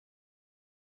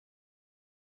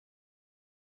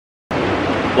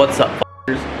What's up,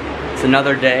 f***ers? It's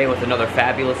another day with another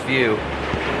fabulous view.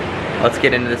 Let's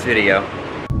get into this video.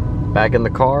 Back in the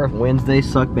car, Wednesday,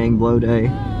 suck bang blow day.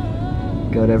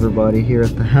 Got everybody here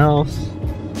at the house.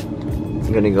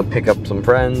 I'm gonna go pick up some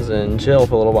friends and chill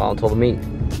for a little while until the meet.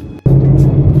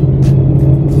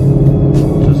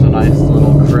 Just a nice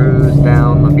little cruise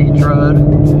down the beach road.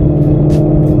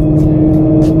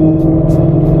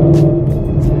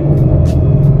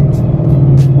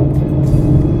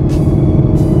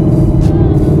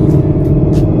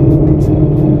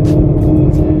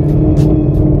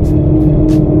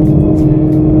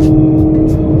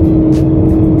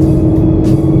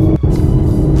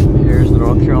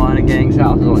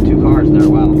 There's only 2 cars there,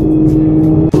 wow.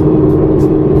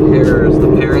 Here's the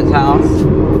parents' house.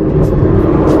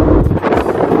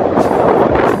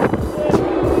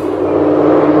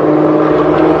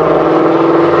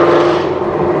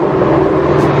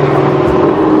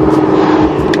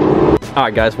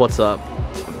 Alright guys, what's up?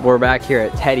 We're back here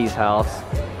at Teddy's house,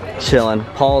 chilling.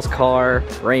 Paul's car,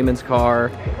 Raymond's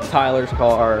car, Tyler's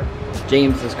car,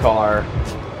 James's car.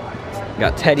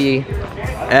 Got Teddy,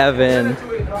 Evan,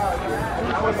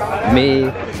 me,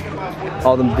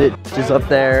 all them bitches up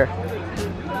there.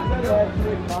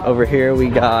 Over here we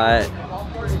got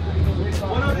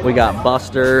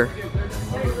Buster.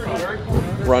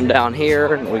 Run down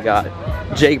here, and we got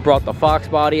Jake brought the Fox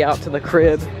body out to the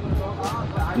crib.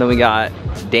 And then we got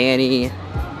Danny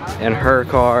and her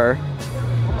car.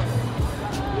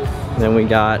 And then we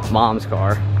got Mom's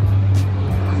car.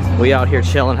 We out here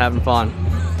chilling, having fun.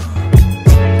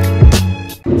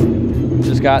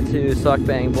 Just got to suck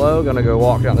bang blow, gonna go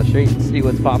walk down the street and see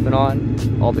what's popping on.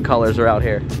 All the colors are out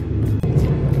here.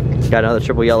 Got another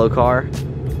triple yellow car.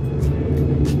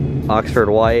 Oxford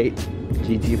white,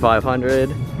 GT 500,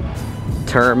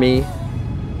 Termy.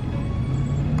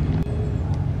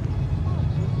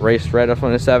 Race red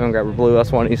S27, grab a blue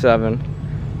S127.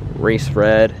 Race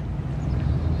red,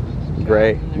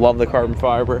 gray. Love the carbon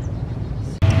fiber.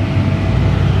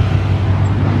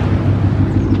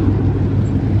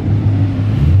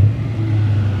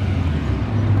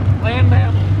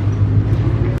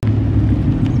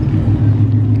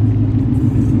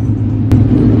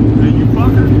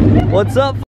 What's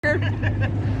up, f***er?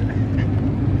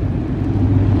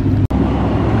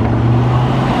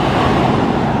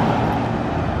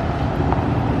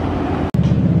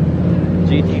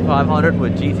 GT 500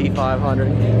 with GT 500.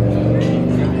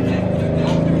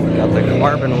 Got the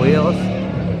carbon wheels.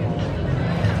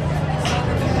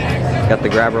 Got the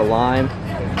grabber lime.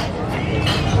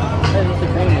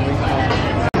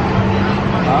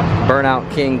 Burnout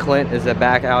King Clint is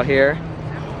back out here.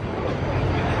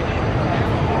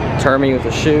 Termy with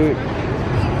the chute.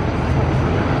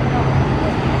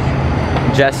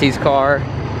 Jesse's car.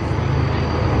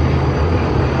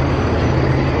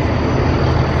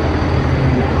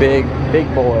 Big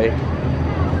boy.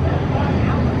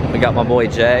 We got my boy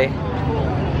Jay.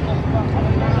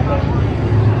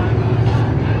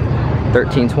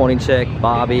 1320 chick,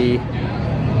 Bobby.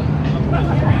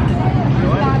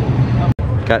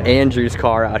 Got Andrew's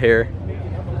car out here.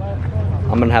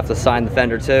 I'm gonna have to sign the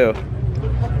fender too.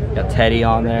 Got Teddy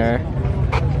on there.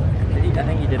 I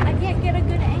think he did. I can't get a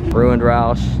good angle. Ruined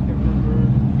Roush.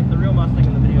 Get the real Mustang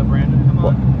in the video, Brandon. Come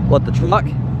on. What, the truck?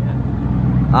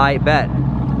 Yeah. I bet.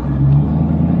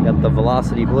 Got the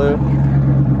Velocity blue.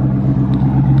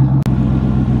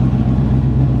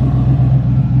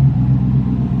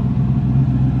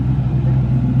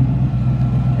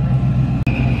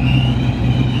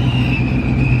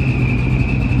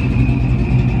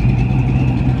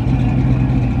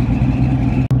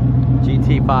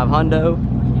 GT 500.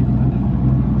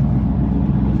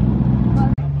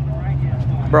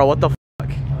 Bro, what the fuck?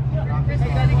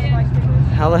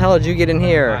 How the hell did you get in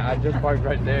here? I just parked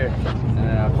right there. And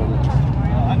then I pulled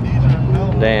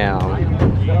it. Damn.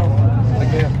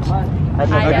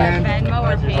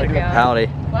 Howdy.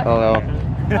 Hello.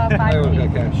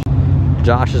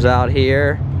 Josh is out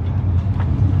here.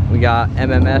 We got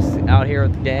MMS out here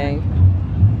with the gang.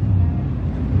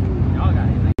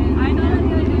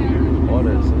 What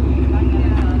is it?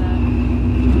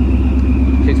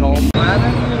 She's home.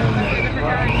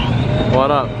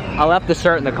 What up? I left the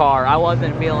shirt in the car. I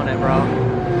wasn't feeling it, bro.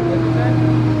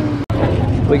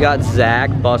 We got Zach,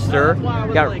 Buster.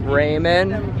 We got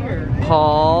Raymond,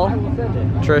 Paul,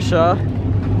 Trisha.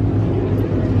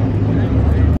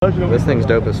 This thing's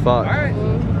dope as fuck.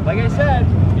 Like I said,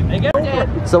 they get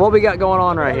it. So what we got going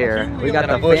on right here? We got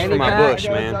the bush fanny for my pack. bush,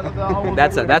 man.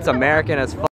 That's American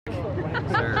as fuck.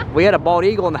 We had a bald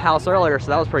eagle in the house earlier,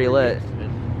 so that was pretty lit.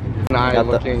 Got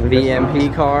the VMP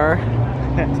car.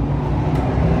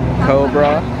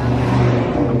 Cobra.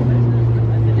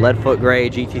 Leadfoot Gray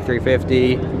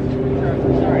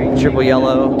GT350, triple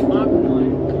yellow.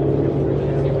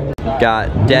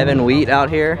 Got Devin Wheat out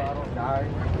here,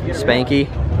 Spanky.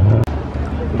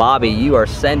 Bobby, you are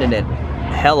sending it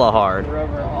hella hard.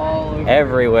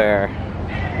 Everywhere.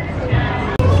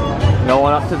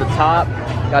 Going up to the top,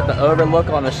 got the overlook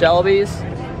on the Shelbys.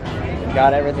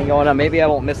 Got everything going on. Maybe I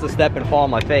won't miss a step and fall on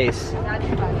my face.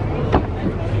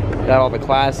 Got all the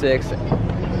classics.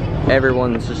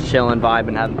 Everyone's just chilling,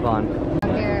 vibing, having fun.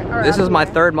 This is my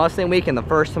third Mustang week and the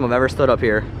first time I've ever stood up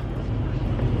here.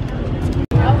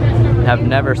 Have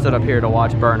never stood up here to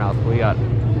watch burnouts. We got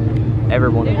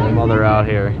everyone and their mother out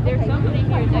here. There's somebody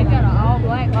here, they've got an all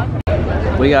black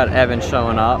Mustang. We got Evan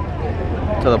showing up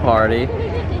to the party.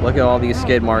 Look at all these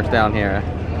skid marks down here.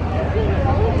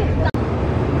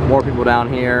 More people down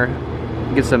here.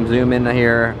 Get some zoom in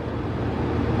here.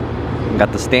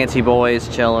 Got the Stancy boys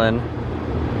chilling.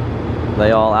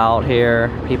 They all out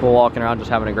here. People walking around just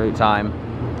having a great time.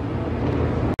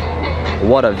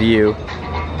 What a view.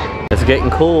 It's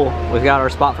getting cool. We've got our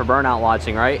spot for burnout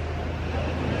watching, right?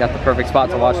 Got the perfect spot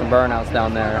to watch some burnouts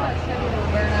down there.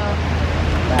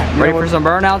 Ready for some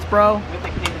burnouts, bro?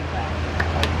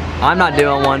 I'm not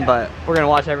doing one, but we're gonna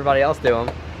watch everybody else do them.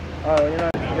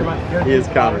 He is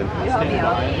coming.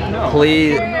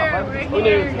 Please.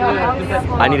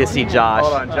 I need to see Josh.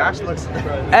 Hold on, Josh looks.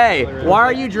 Hey, why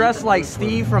are you dressed like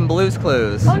Steve from Blue's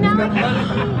Clues? Oh, no.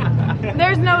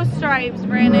 There's no stripes,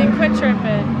 Brandon. Quit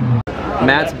tripping.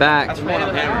 Matt's back. What's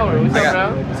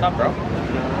up, bro?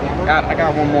 I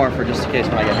got one more for just in case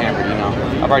when I get hammered, you know.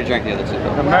 I've already drank the other two.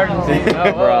 Emergency.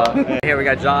 Bro. Here we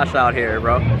got Josh out here,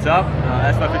 bro. What's up?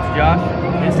 That's my picture, Josh.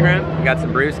 Instagram. We got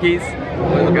some brewskis.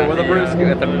 With a brewski.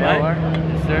 With the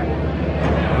Yes, sir.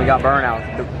 We got burnouts.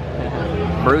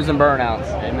 Brews and burnouts.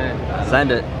 Amen.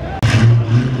 Send it.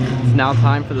 It's now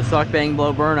time for the suck bang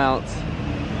blow burnouts.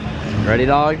 Ready,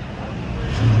 dog?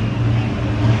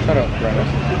 Shut up, brother.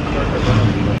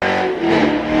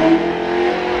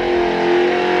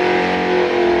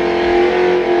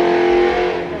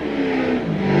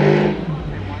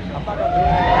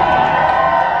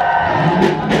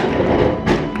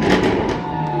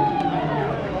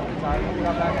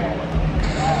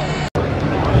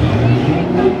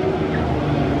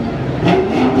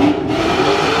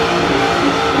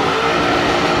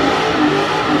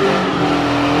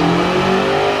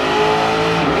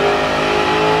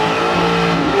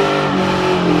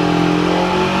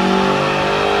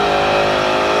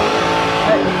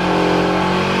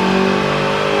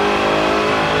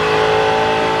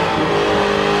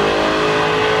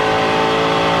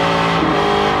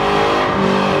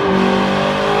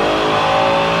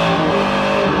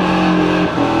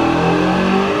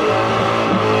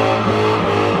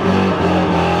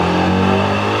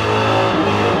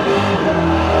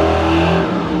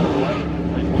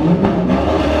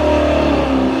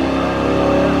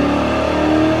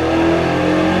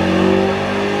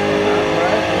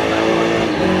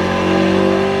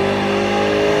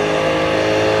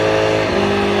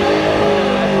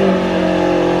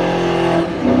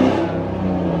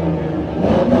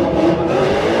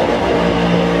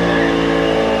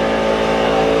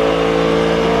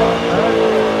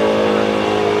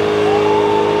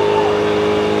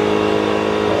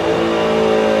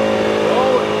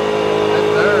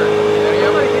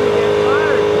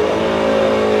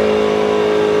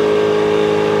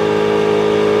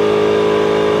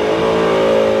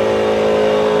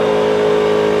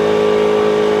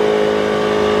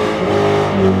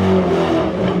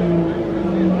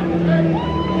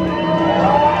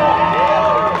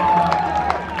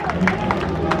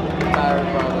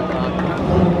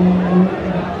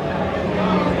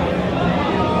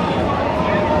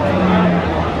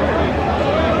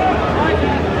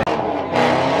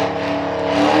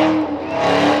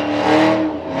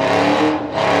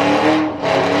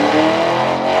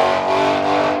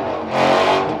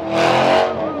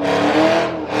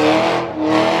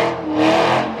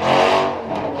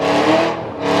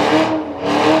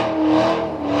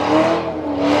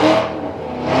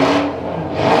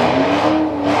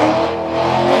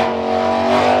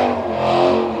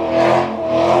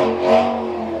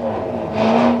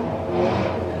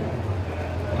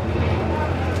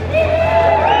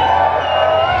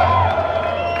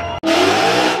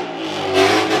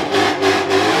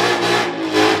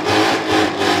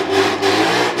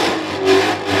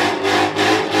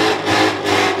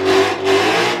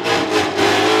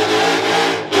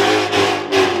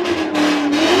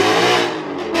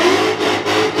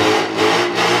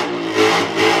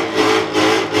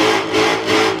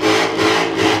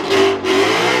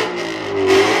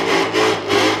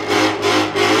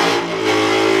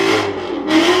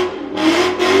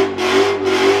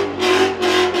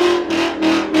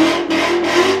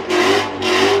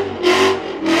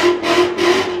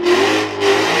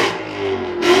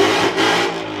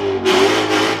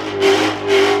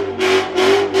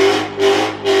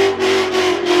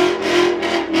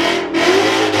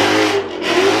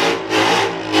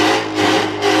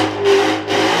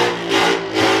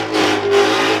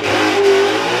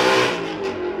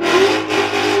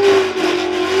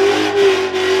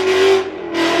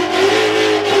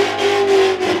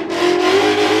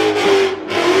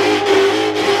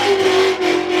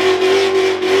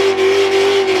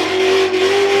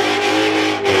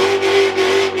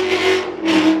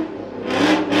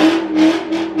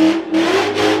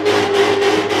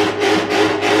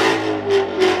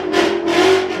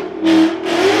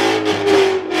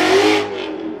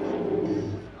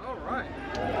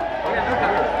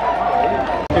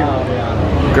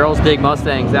 Girls Dig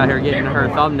Mustangs out here getting her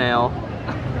thumbnail.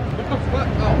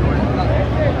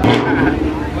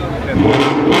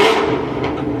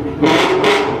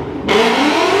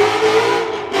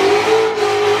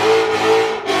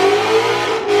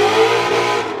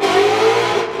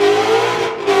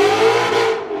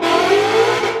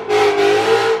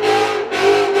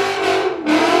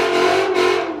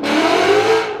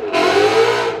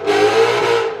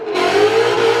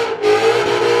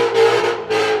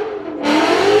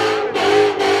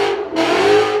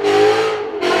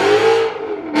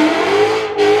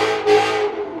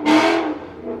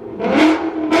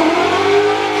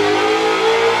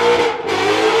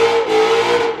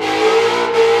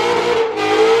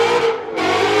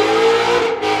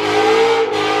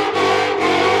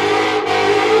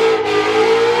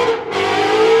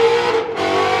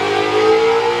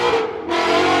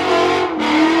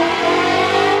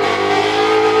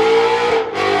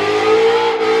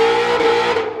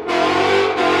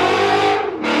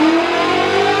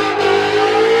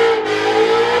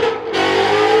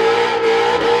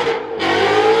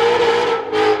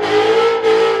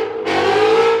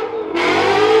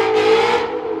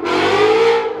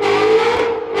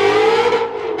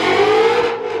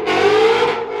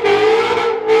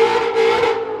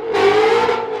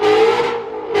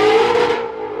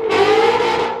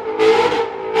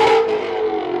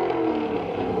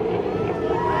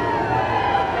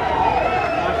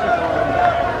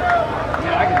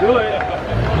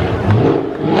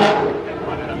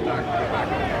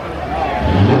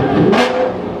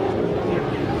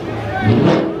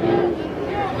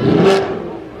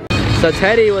 So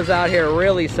Teddy was out here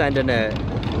really sending it.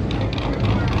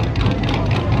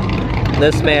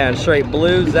 This man straight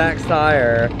blew Zach's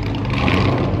tire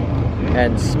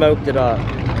and smoked it up.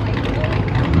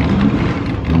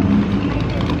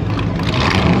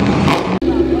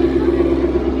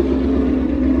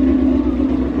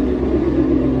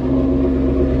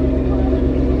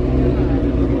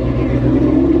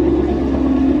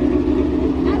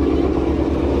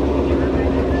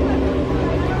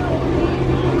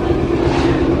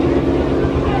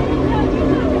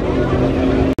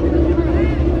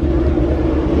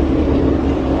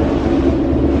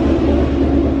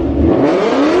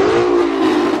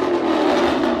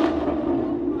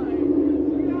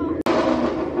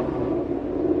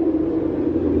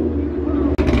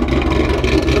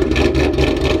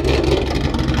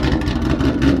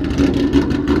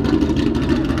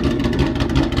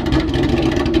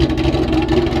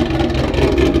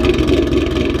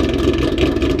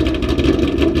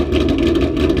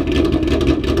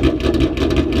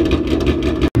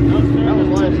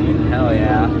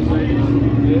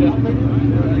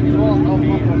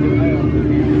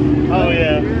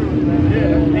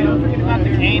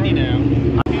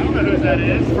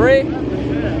 Free?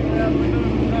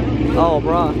 Oh,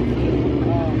 bruh.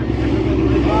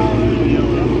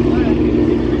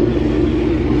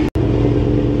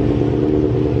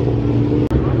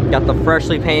 Got the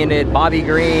freshly painted Bobby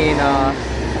Green,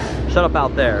 shut up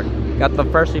out there. Got the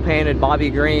freshly painted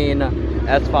Bobby Green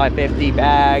S550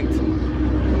 bagged,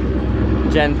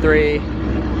 Gen 3.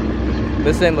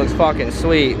 This thing looks fucking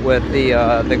sweet with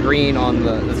the green on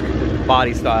this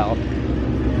body style.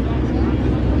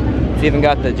 It's even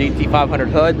got the GT500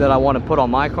 hood that I want to put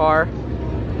on my car.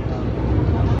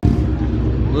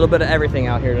 A little bit of everything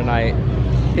out here tonight.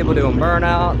 People doing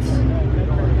burnouts,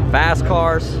 fast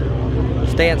cars,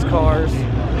 stance cars.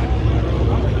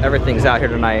 Everything's out here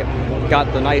tonight.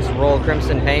 Got the nice Royal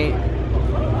Crimson paint.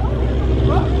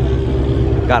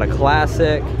 Got a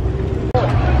classic.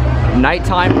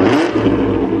 Nighttime.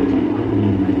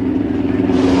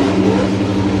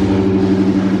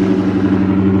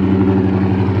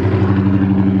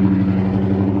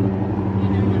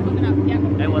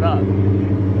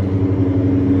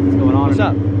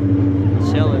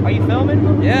 Chilling. Are you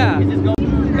filming? Yeah.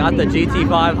 Got the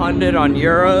GT500 on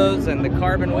Euros and the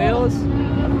carbon wheels.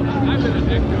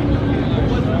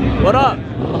 What up?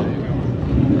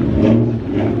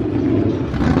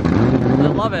 I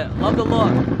love it. Love the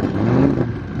look.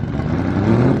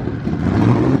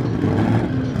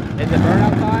 Is it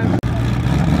burnout time?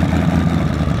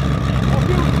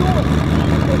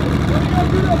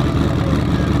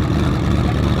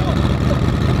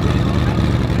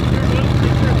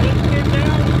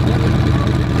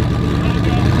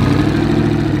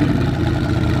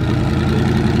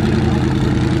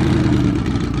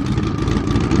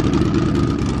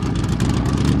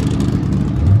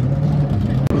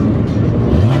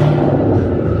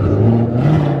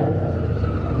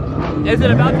 Is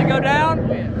it about to go down?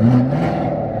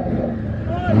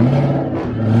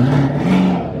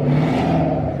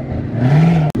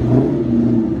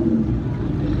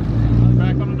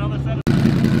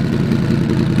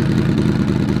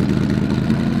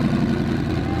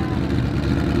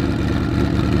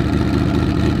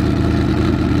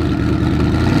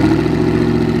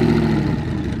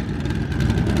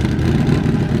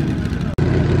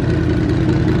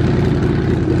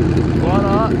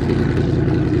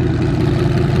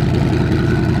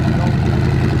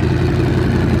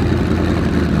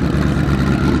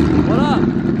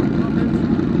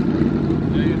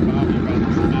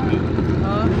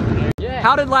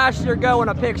 how did last year go in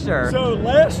a picture? So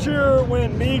last year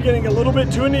went me getting a little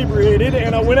bit too inebriated,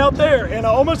 and I went out there and I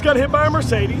almost got hit by a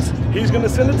Mercedes. He's gonna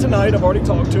send it tonight. I've already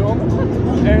talked to him,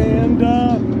 and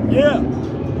yeah,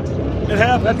 it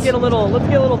happens. Let's get a little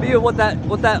view of what that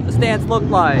stance looked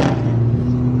like.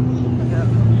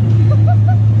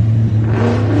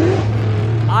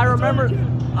 I remember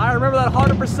that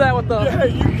 100% with the. Yeah,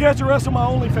 you can catch the rest of my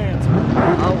OnlyFans.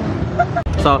 Oh.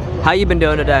 So, how you been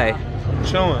doing today?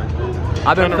 Chilling.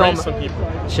 I've been Trying to filming. race some people.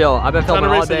 Chill. I've been filming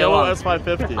all day long.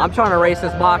 S550. I'm trying to race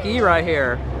this Mach E right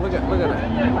here. Look at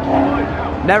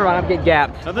it. Never mind. I'm getting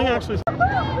gapped. I think actually.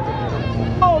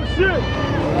 Oh shit!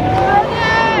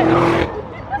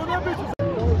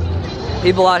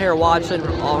 People out here watching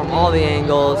from all the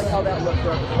angles.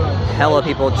 Hella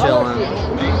people chilling.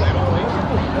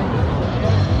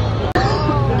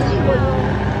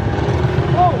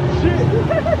 Oh shit!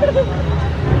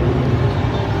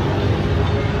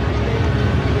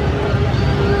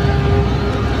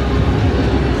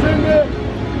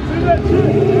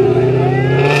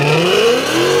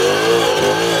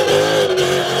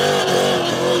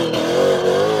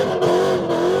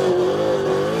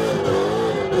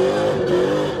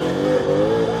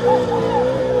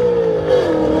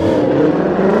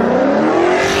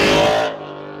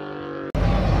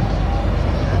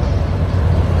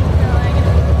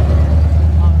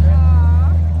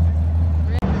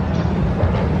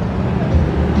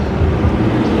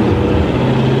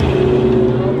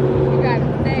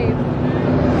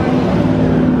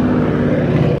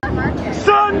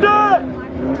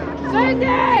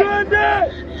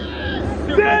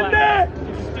 Send that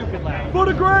for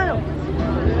the gram.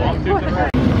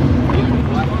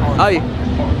 Oh,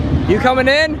 you coming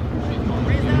in?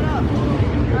 Raise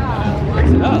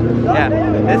it up. Yeah,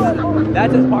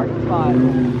 that's his parking spot.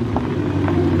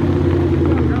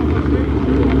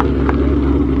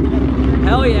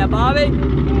 Hell yeah, Bobby.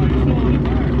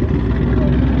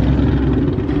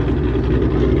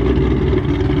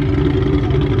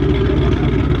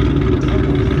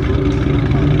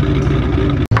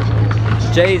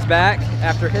 Jay's back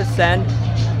after his send.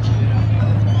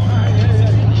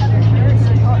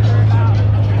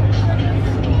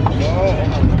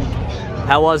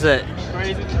 How was it?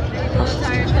 Crazy.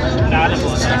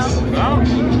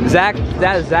 Zach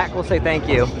will say thank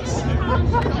you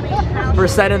for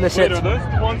sending the shit. Wait, are those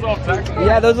the ones off Zach's?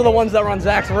 Yeah, those are the ones that were on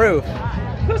Zach's roof.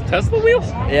 Those Tesla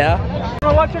wheels? Yeah.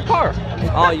 I watch your car.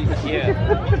 Oh, yeah.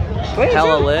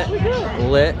 Hella lit.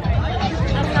 Lit.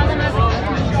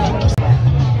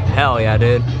 Hell yeah,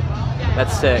 dude.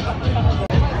 That's sick.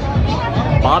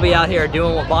 Bobby out here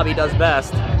doing what Bobby does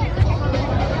best.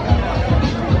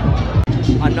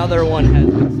 Another one has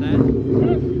been sent.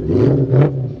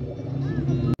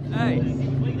 Hey.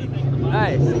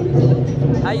 Hey.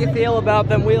 How you feel about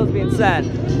them wheels being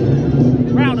sent?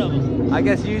 Proud of them. I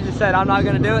guess you just said I'm not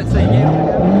gonna do it, so you gave it.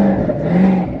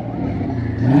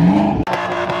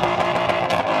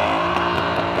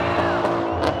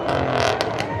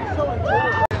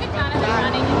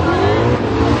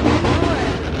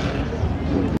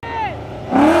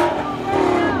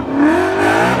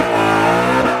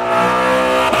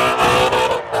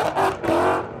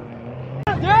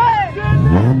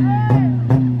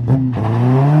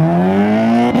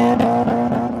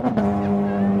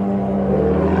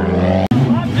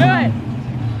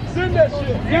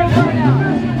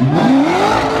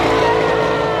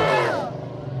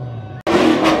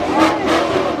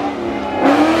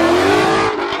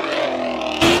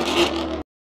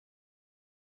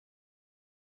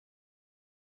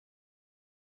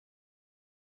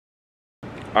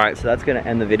 Alright, so that's going to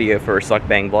end the video for Suck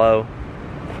Bang Blow.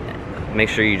 Make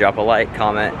sure you drop a like,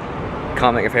 comment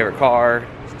your favorite car,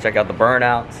 check out the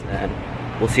burnouts, and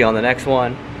we'll see you on the next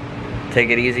one. Take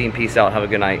it easy and peace out. Have a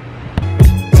good night.